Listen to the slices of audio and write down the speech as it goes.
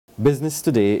Business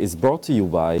Today is brought to you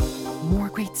by... More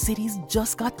great cities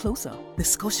just got closer. The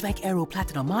Scotiabank Aero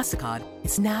Platinum MasterCard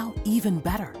is now even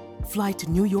better. Fly to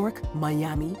New York,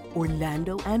 Miami,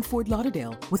 Orlando, and Fort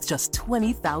Lauderdale with just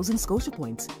 20,000 Scotia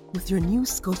points. With your new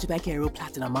Scotiabank Aero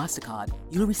Platinum MasterCard,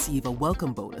 you'll receive a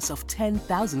welcome bonus of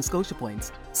 10,000 Scotia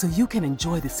points, so you can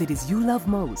enjoy the cities you love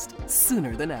most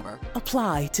sooner than ever.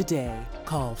 Apply today.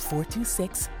 Call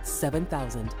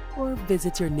 426-7000 or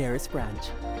visit your nearest branch.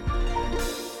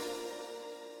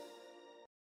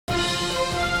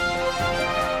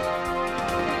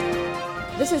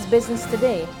 This is Business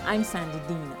Today. I'm Sandy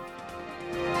Dean.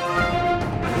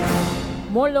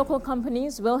 More local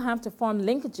companies will have to form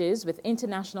linkages with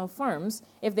international firms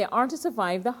if they are to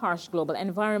survive the harsh global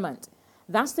environment.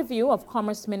 That's the view of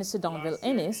Commerce Minister Donville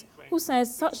Innes, who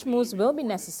says such moves will be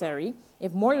necessary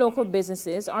if more local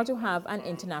businesses are to have an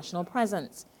international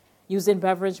presence. Using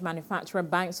beverage manufacturer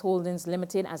Banks Holdings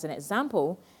Limited as an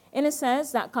example, Innes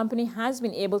says that company has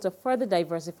been able to further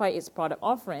diversify its product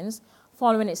offerings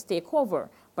following its takeover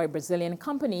by Brazilian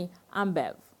company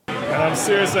Ambev. And I'm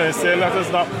serious when I say let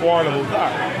us not quarrel about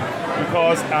that,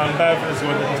 because Ambev is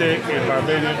going to take a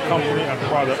Barbadian company and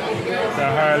product to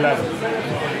a higher level.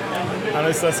 And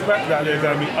I suspect that there are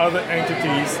going to be other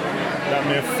entities that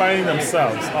may find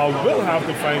themselves, or will have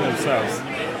to find themselves,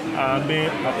 being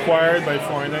acquired by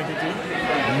foreign entity,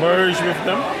 merge with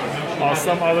them, or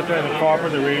some other kind of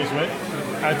corporate arrangement.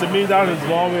 And to me, that is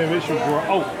one way in which we grow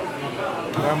out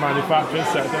our manufacturing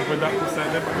sector and productive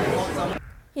sector.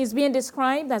 He's being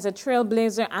described as a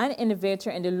trailblazer and innovator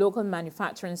in the local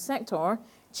manufacturing sector.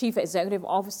 Chief Executive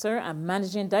Officer and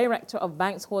Managing Director of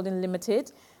Banks Holdings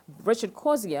Limited, Richard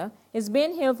Cozier, is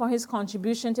being hailed for his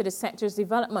contribution to the sector's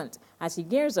development as he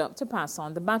gears up to pass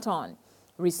on the baton.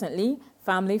 Recently,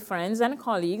 family, friends and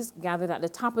colleagues gathered at the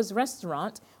Tapas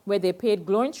restaurant where they paid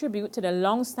glowing tribute to the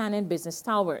long-standing business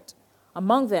stalwart.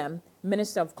 Among them,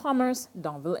 Minister of Commerce,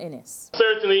 Donville Innes.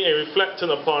 Certainly in reflecting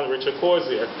upon Richard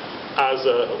Cozier as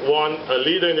a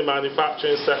leader in the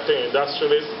manufacturing sector,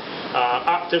 industrialist,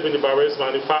 active in the Barbados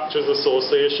Manufacturers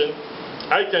Association,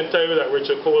 I can tell you that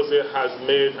Richard Cozier has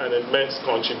made an immense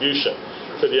contribution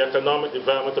to the economic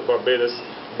development of Barbados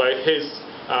by his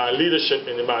leadership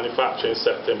in the manufacturing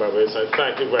sector in Barbados. And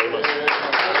thank you very much for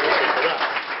that.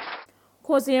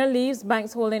 Cozier leaves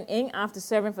Banks Holdings Inc. after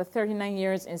serving for 39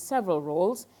 years in several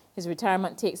roles. His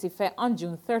retirement takes effect on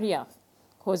June 30th.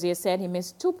 Cozier said he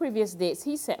missed two previous dates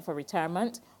he set for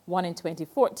retirement, one in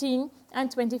 2014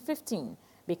 and 2015,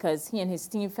 because he and his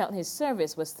team felt his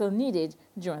service was still needed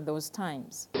during those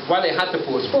times. While I had to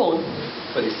postpone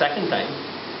for the second time,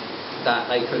 that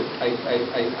I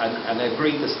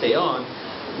agreed to stay on,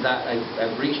 that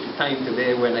I've reached the time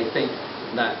today when I think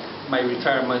that my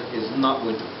retirement is not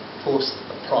going to pose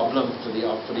a problem for the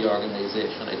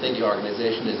organization. I think the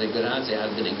organization is in good hands. It has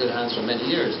been in good hands for many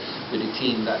years with the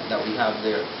team that we have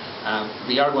there.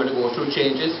 We are going to go through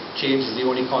changes. Change is the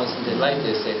only constant in life,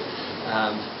 they say.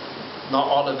 Not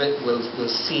all of it will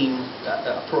seem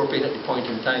appropriate at the point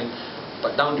in time,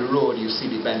 but down the road you see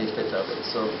the benefit of it.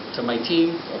 So to my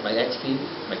team, or my ex-team,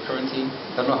 my current team,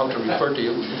 I don't know how to refer to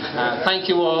you, thank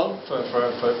you all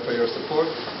for your support.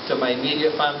 To my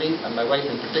immediate family and my wife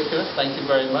in particular, thank you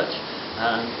very much.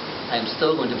 I'm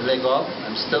still going to play golf.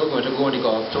 I'm still going to go on the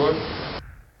golf tour.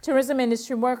 Tourism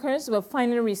industry workers will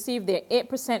finally receive their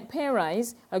 8% pay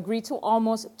rise agreed to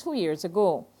almost 2 years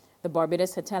ago. The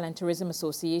Barbados Hotel and Tourism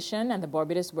Association and the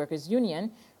Barbados Workers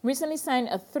Union recently signed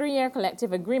a 3-year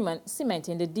collective agreement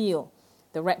cementing the deal.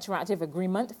 The retroactive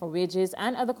agreement for wages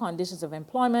and other conditions of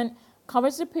employment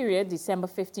covers the period December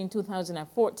 15,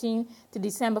 2014 to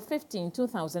December 15,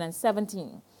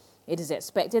 2017. It is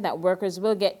expected that workers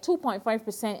will get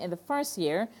 2.5% in the first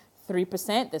year,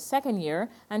 3% the second year,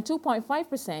 and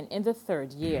 2.5% in the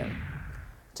third year.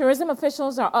 Tourism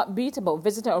officials are upbeat about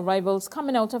visitor arrivals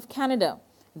coming out of Canada.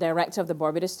 Director of the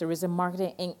Barbados Tourism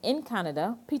Marketing Inc. in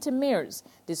Canada, Peter Mears,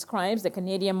 describes the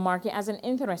Canadian market as an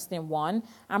interesting one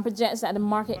and projects that the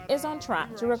market is on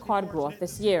track to record growth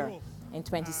this year. In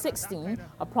 2016,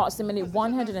 approximately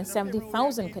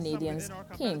 170,000 Canadians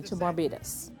came to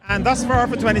Barbados. And thus far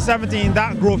for 2017,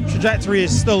 that growth trajectory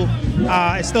is still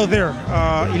there,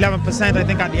 11% I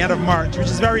think at the end of March, which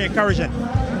is very encouraging.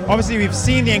 Obviously, we've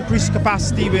seen the increased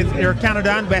capacity with Air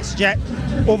Canada and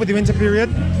WestJet over the winter period.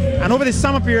 And over the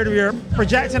summer period, we are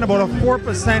projecting about a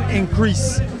 4%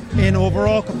 increase in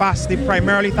overall capacity,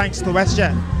 primarily thanks to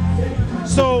WestJet.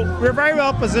 So we're very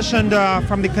well positioned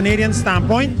from the Canadian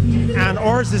standpoint, and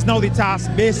ours is now the task,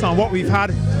 based on what we've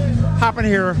had happen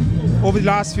here over the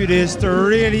last few days, to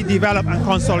really develop and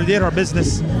consolidate our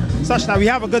business such that we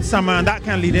have a good summer and that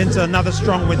can lead into another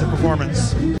strong winter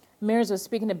performance. Mayors were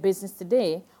speaking to Business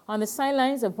Today on the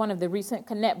sidelines of one of the recent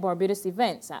Connect Barbados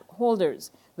events at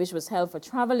Holders, which was held for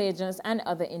travel agents and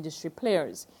other industry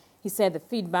players. He said the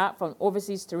feedback from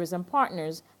overseas tourism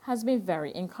partners has been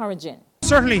very encouraging.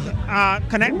 Certainly,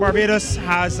 Connect Barbados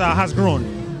has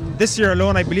grown. This year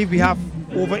alone, I believe we have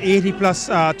over 80 plus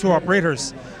tour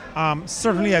operators.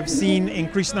 Certainly, I've seen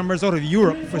increased numbers out of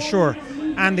Europe for sure,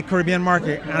 and the Caribbean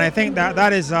market, and I think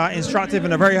that is instructive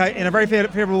in a very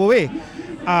favorable way.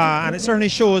 And it certainly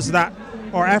shows that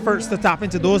our efforts to tap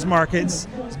into those markets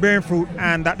is bearing fruit,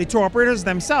 and that the tour operators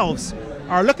themselves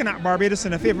are looking at Barbados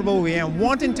in a favorable way and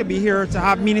wanting to be here to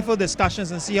have meaningful discussions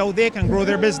and see how they can grow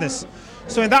their business.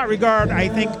 So in that regard, I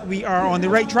think we are on the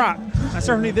right track, and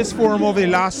certainly this forum over the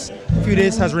last few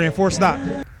days has reinforced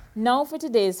that. Now for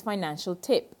today's financial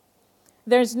tip.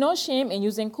 There's no shame in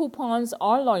using coupons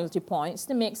or loyalty points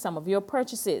to make some of your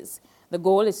purchases. The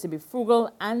goal is to be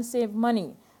frugal and save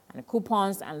money, and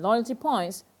coupons and loyalty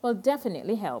points will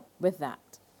definitely help with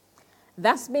that.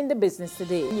 That's been the Business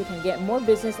Today. You can get more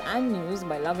business and news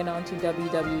by logging on to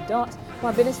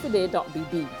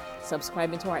www.barbadostoday.bb,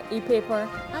 subscribing to our e-paper,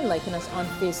 and liking us on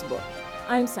Facebook.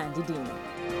 I'm Sandy Dean.